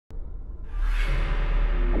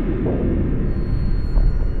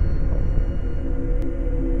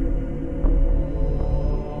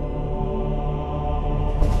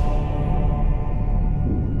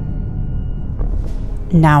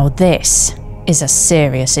Now this is a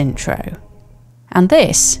serious intro. And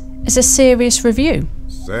this is a serious review.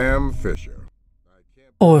 Sam Fisher.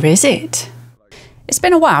 Or is it? It's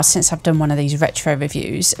been a while since I've done one of these retro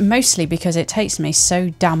reviews, mostly because it takes me so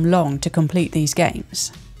damn long to complete these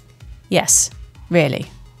games. Yes, really.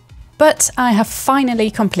 But I have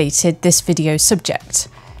finally completed this video subject,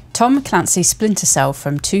 Tom Clancy Splinter Cell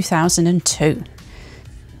from 2002.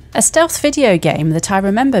 A stealth video game that I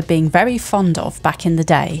remember being very fond of back in the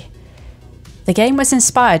day. The game was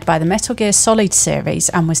inspired by the Metal Gear Solid series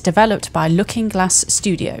and was developed by Looking Glass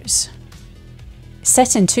Studios.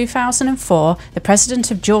 Set in 2004, the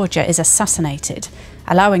president of Georgia is assassinated,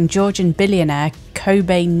 allowing Georgian billionaire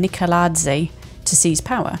Kobe Nikoladze to seize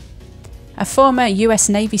power. A former US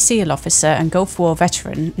Navy SEAL officer and Gulf War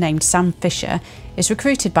veteran named Sam Fisher is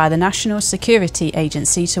recruited by the National Security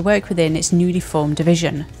Agency to work within its newly formed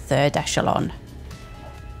division, 3rd Echelon.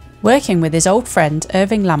 Working with his old friend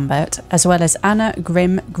Irving Lambert, as well as Anna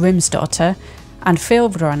Grimsdottir and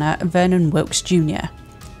field runner Vernon Wilkes Jr.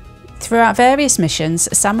 Throughout various missions,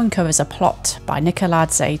 Sam uncovers a plot by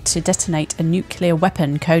Nikoladze to detonate a nuclear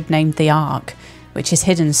weapon codenamed the Ark, which is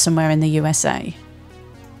hidden somewhere in the USA.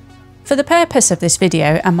 For the purpose of this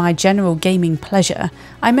video and my general gaming pleasure,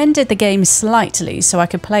 I mended the game slightly so I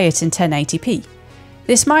could play it in 1080p.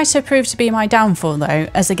 This might have proved to be my downfall though,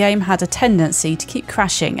 as the game had a tendency to keep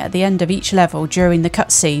crashing at the end of each level during the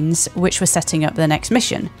cutscenes which were setting up the next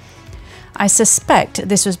mission. I suspect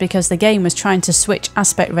this was because the game was trying to switch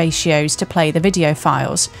aspect ratios to play the video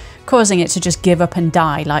files, causing it to just give up and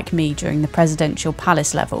die like me during the Presidential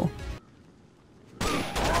Palace level.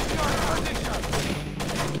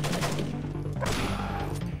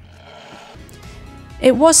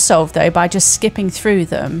 It was solved though by just skipping through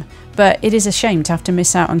them, but it is a shame to have to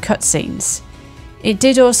miss out on cutscenes. It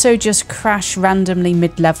did also just crash randomly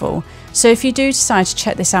mid-level, so if you do decide to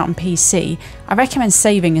check this out on PC, I recommend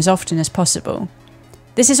saving as often as possible.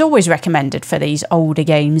 This is always recommended for these older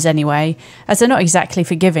games anyway, as they're not exactly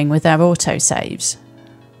forgiving with their autosaves.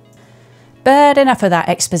 But enough of that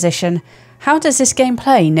exposition. How does this game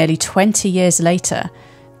play nearly 20 years later?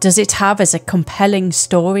 Does it have as a compelling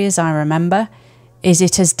story as I remember? Is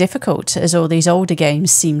it as difficult as all these older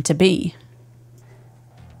games seem to be?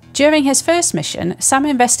 During his first mission, Sam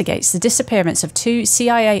investigates the disappearance of 2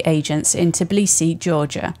 CIA agents in Tbilisi,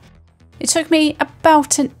 Georgia. It took me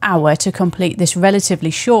about an hour to complete this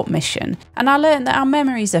relatively short mission, and I learned that our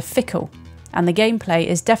memories are fickle, and the gameplay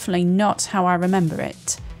is definitely not how I remember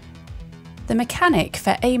it. The mechanic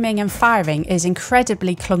for aiming and firing is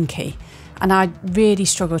incredibly clunky, and I really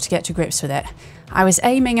struggled to get to grips with it. I was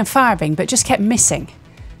aiming and firing but just kept missing.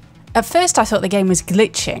 At first I thought the game was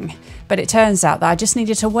glitching, but it turns out that I just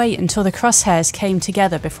needed to wait until the crosshairs came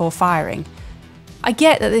together before firing. I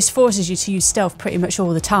get that this forces you to use stealth pretty much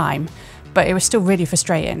all the time, but it was still really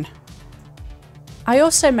frustrating. I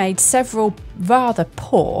also made several rather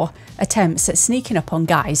poor attempts at sneaking up on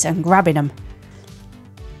guys and grabbing them.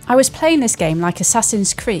 I was playing this game like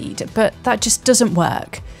Assassin's Creed, but that just doesn't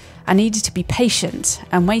work. I needed to be patient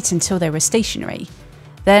and wait until they were stationary.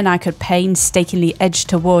 Then I could painstakingly edge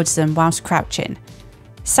towards them whilst crouching.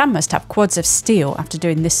 Sam must have quads of steel after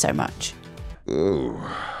doing this so much. Ooh.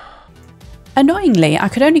 Annoyingly, I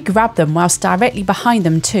could only grab them whilst directly behind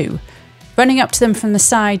them too. Running up to them from the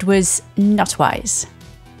side was not wise.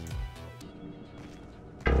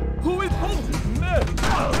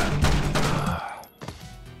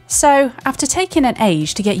 So, after taking an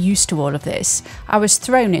age to get used to all of this, I was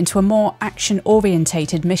thrown into a more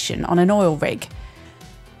action-orientated mission on an oil rig,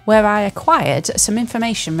 where I acquired some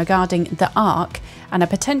information regarding the Ark and a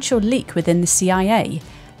potential leak within the CIA.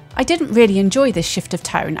 I didn't really enjoy this shift of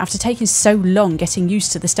tone after taking so long getting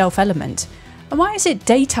used to the stealth element. And why is it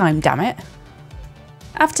daytime, damn it?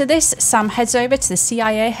 After this, Sam heads over to the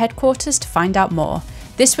CIA headquarters to find out more.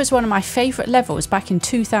 This was one of my favourite levels back in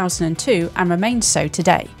 2002 and remains so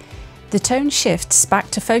today. The tone shifts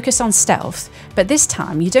back to focus on stealth, but this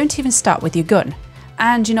time you don't even start with your gun,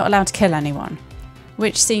 and you're not allowed to kill anyone.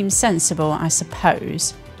 Which seems sensible, I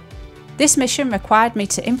suppose. This mission required me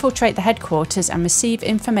to infiltrate the headquarters and receive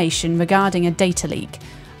information regarding a data leak,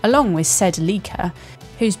 along with said leaker,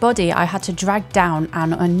 whose body I had to drag down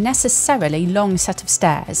an unnecessarily long set of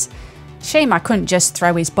stairs. Shame I couldn't just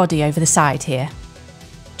throw his body over the side here.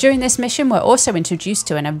 During this mission we're also introduced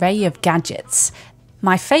to an array of gadgets,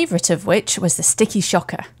 my favourite of which was the sticky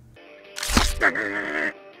shocker.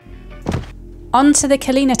 On to the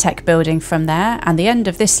Kalinatech building from there, and the end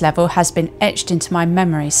of this level has been etched into my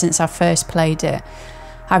memory since I first played it.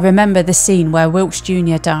 I remember the scene where Wilkes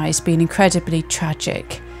Jr. dies being incredibly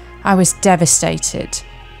tragic. I was devastated.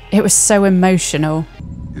 It was so emotional.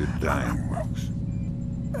 You're dying, Rose.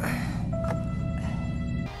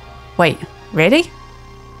 Wait, really?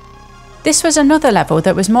 This was another level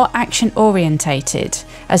that was more action orientated,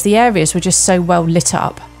 as the areas were just so well lit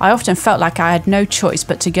up. I often felt like I had no choice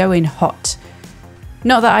but to go in hot.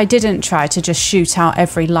 Not that I didn't try to just shoot out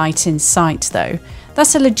every light in sight though.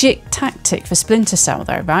 That's a legit tactic for Splinter Cell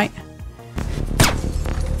though, right?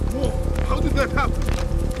 Whoa, how did that happen?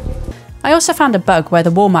 I also found a bug where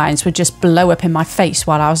the war mines would just blow up in my face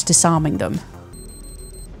while I was disarming them.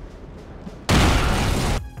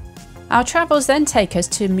 Our travels then take us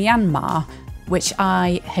to Myanmar, which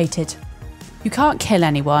I hated. You can't kill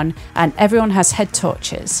anyone and everyone has head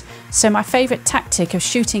torches, so my favourite tactic of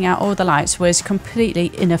shooting out all the lights was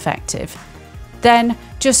completely ineffective. Then,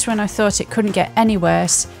 just when I thought it couldn't get any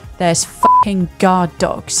worse, there's fucking guard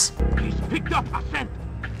dogs.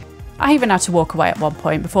 I even had to walk away at one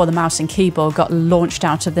point before the mouse and keyboard got launched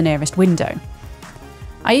out of the nearest window.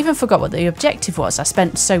 I even forgot what the objective was, I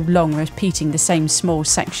spent so long repeating the same small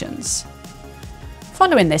sections.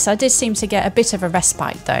 Following this, I did seem to get a bit of a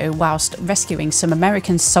respite though, whilst rescuing some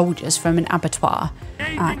American soldiers from an abattoir.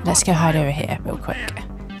 Alright, let's go hide over here real quick.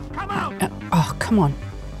 Oh, come on.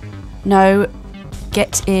 No.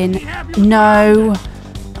 Get in. No.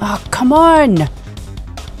 Oh, come on.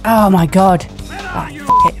 Oh my god. Oh,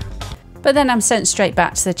 fuck it. But then I'm sent straight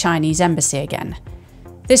back to the Chinese embassy again.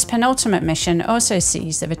 This penultimate mission also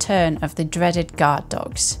sees the return of the dreaded guard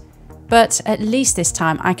dogs. But at least this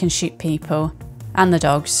time I can shoot people. And the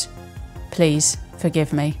dogs. Please,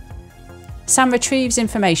 forgive me. Sam retrieves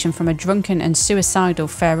information from a drunken and suicidal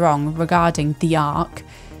Ferong regarding the Ark.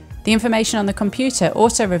 The information on the computer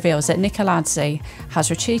also reveals that Nikoladze has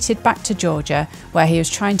retreated back to Georgia, where he was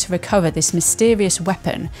trying to recover this mysterious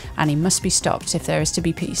weapon, and he must be stopped if there is to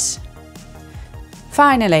be peace.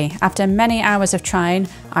 Finally, after many hours of trying,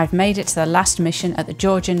 I've made it to the last mission at the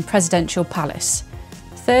Georgian Presidential Palace.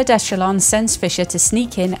 Third Echelon sends Fisher to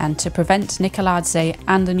sneak in and to prevent Nikoladze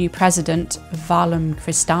and the new president, Varlam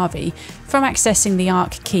Kristavi, from accessing the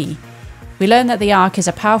Ark key. We learn that the Ark is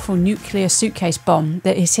a powerful nuclear suitcase bomb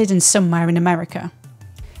that is hidden somewhere in America.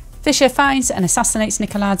 Fisher finds and assassinates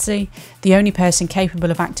Nikoladze, the only person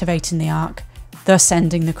capable of activating the Ark, thus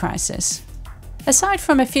ending the crisis. Aside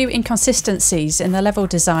from a few inconsistencies in the level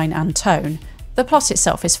design and tone, the plot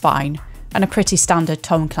itself is fine, and a pretty standard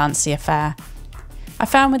Tom Clancy affair. I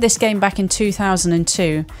found with this game back in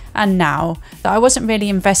 2002 and now that I wasn't really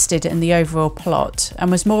invested in the overall plot and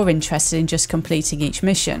was more interested in just completing each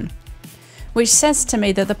mission. Which says to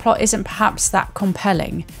me that the plot isn't perhaps that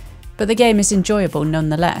compelling, but the game is enjoyable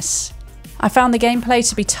nonetheless. I found the gameplay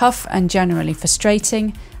to be tough and generally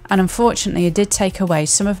frustrating, and unfortunately it did take away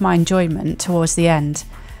some of my enjoyment towards the end.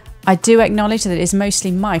 I do acknowledge that it is mostly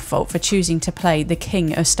my fault for choosing to play the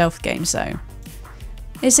king of stealth games though.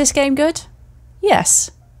 Is this game good? Yes.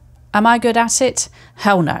 Am I good at it?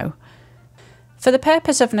 Hell no. For the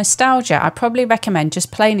purpose of nostalgia, I probably recommend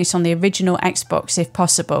just playing it on the original Xbox if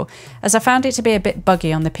possible, as I found it to be a bit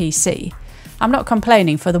buggy on the PC. I'm not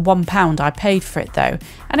complaining for the £1 I paid for it though,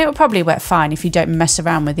 and it will probably work fine if you don't mess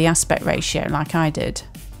around with the aspect ratio like I did.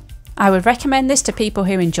 I would recommend this to people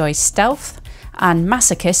who enjoy stealth, and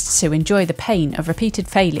masochists who enjoy the pain of repeated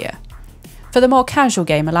failure. For the more casual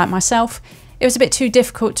gamer like myself, it was a bit too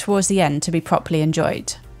difficult towards the end to be properly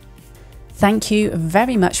enjoyed. Thank you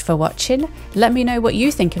very much for watching. Let me know what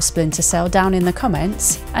you think of Splinter Cell down in the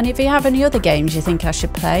comments, and if you have any other games you think I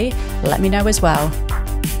should play, let me know as well.